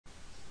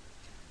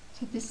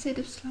So this set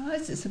of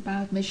slides is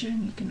about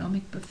measuring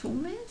economic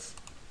performance,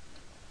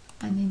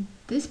 and in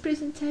this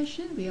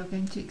presentation we are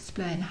going to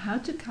explain how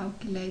to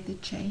calculate the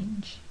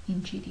change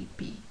in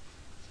GDP.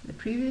 So the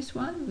previous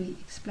one we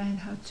explained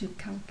how to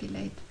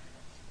calculate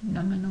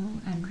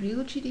nominal and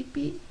real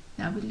GDP.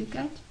 Now we look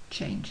at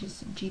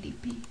changes in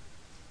GDP.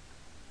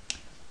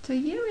 So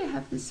here we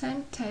have the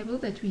same table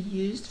that we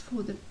used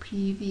for the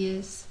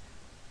previous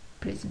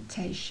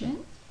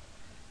presentation.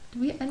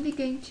 We're only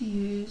going to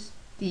use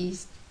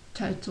these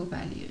total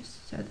values,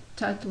 so the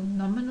total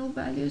nominal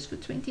values for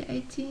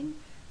 2018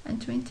 and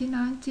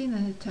 2019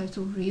 and the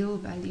total real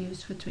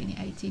values for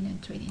 2018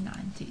 and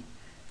 2019.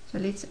 So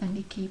let's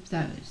only keep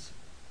those.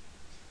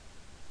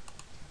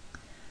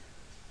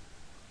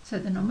 So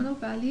the nominal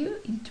value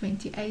in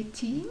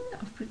 2018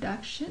 of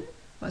production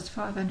was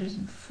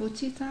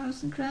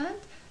 540,000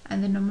 Rand,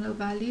 and the nominal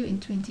value in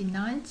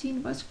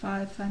 2019 was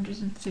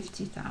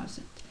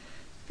 550,000.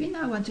 If we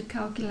now want to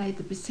calculate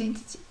the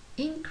percentage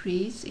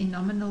increase in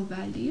nominal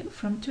value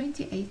from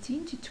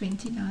 2018 to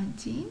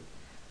 2019,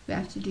 we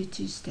have to do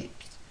two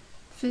steps.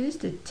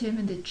 First,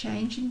 determine the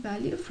change in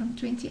value from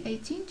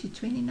 2018 to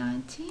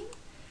 2019,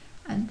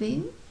 and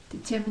then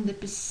determine the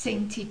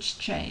percentage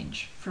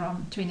change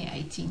from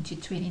 2018 to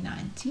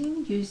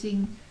 2019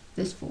 using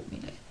this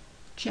formula.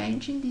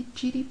 Change in the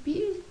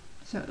GDP,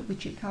 so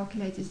which you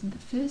calculate is in the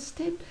first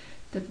step,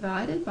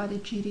 divided by the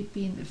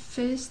GDP in the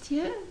first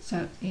year,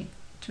 so in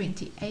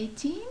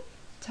 2018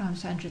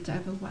 times 100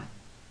 over 1.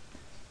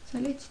 So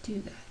let's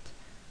do that.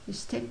 So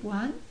step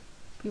 1,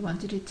 we want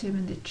to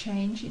determine the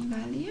change in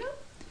value.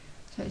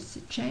 So it's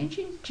the change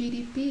in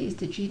GDP is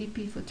the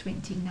GDP for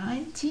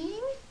 2019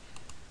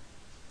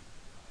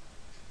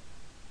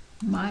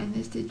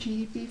 minus the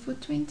GDP for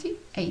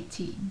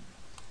 2018.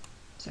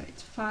 So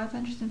it's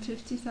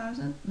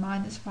 550,000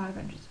 minus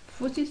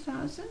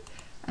 540,000,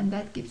 and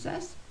that gives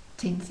us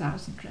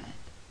 10,000 Rand.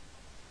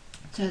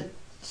 So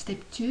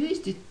step 2 is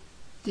to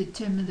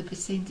determine the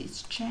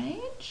percentage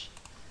change.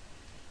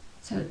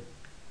 So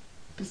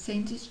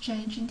percentage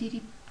change in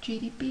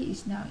GDP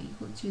is now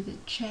equal to the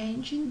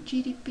change in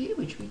GDP,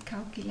 which we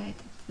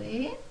calculated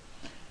there,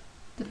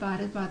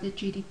 divided by the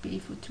GDP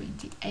for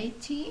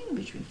 2018,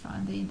 which we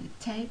found there in the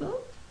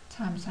table,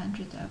 times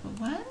 100 over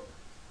 1.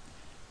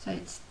 So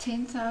it's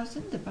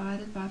 10,000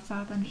 divided by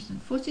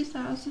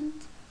 540,000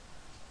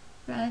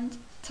 Rand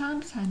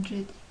times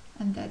 100,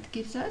 and that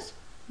gives us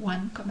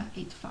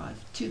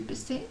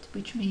 1,852%,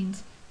 which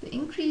means the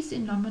increase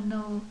in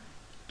nominal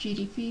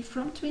GDP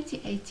from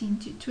 2018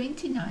 to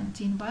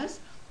 2019 was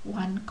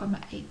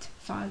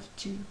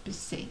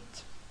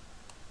 1,852%.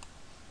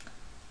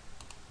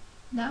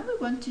 Now we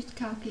want to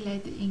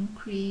calculate the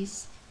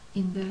increase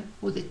in the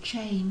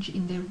change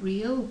in the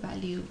real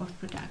value of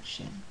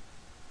production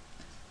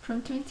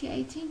from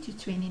 2018 to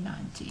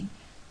 2019.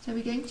 So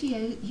we're going to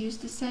use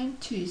the same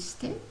two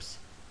steps.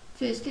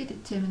 Firstly,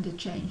 determine the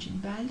change in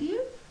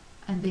value,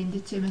 and then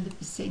determine the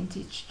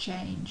percentage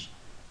change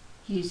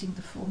using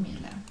the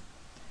formula.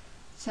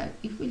 So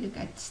if we look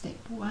at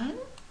step 1,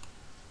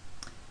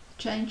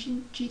 change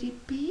in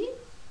GDP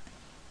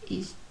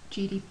is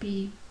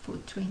GDP for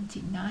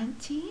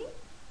 2019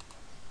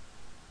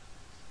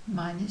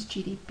 minus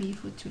GDP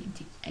for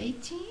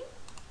 2018.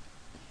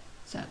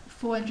 So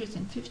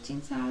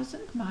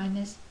 415,000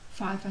 minus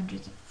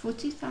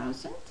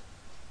 540,000,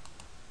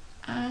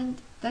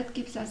 and that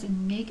gives us a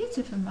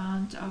negative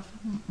amount of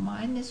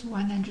minus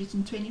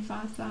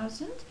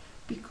 125,000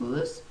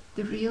 because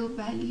the real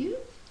value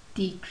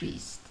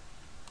decreased.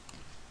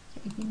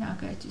 So if we now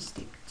go to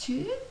step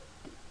 2,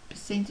 the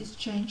percentage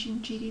change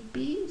in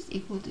GDP is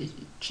equal to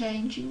the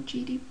change in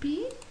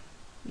GDP,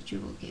 which you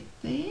will get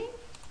there,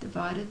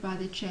 divided by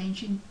the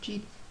change in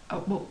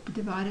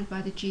divided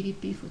by the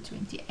GDP for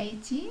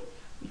 2018,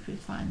 which we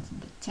find in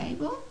the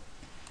table,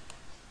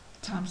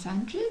 times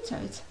 100, so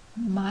it's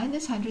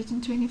minus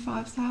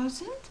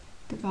 125,000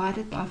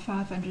 divided by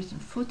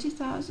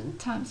 540,000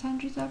 times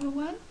 100 over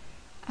 1,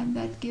 and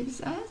that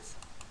gives us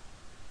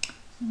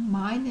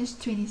minus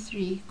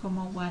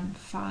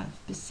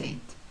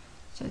 23.15%.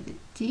 So the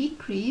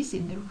decrease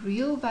in the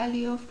real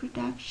value of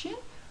production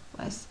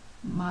was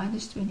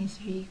minus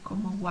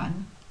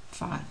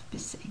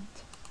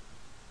 23.15%.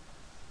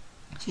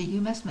 So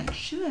you must make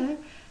sure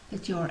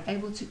that you are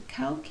able to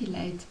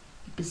calculate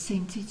the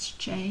percentage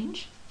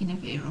change in a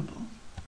variable.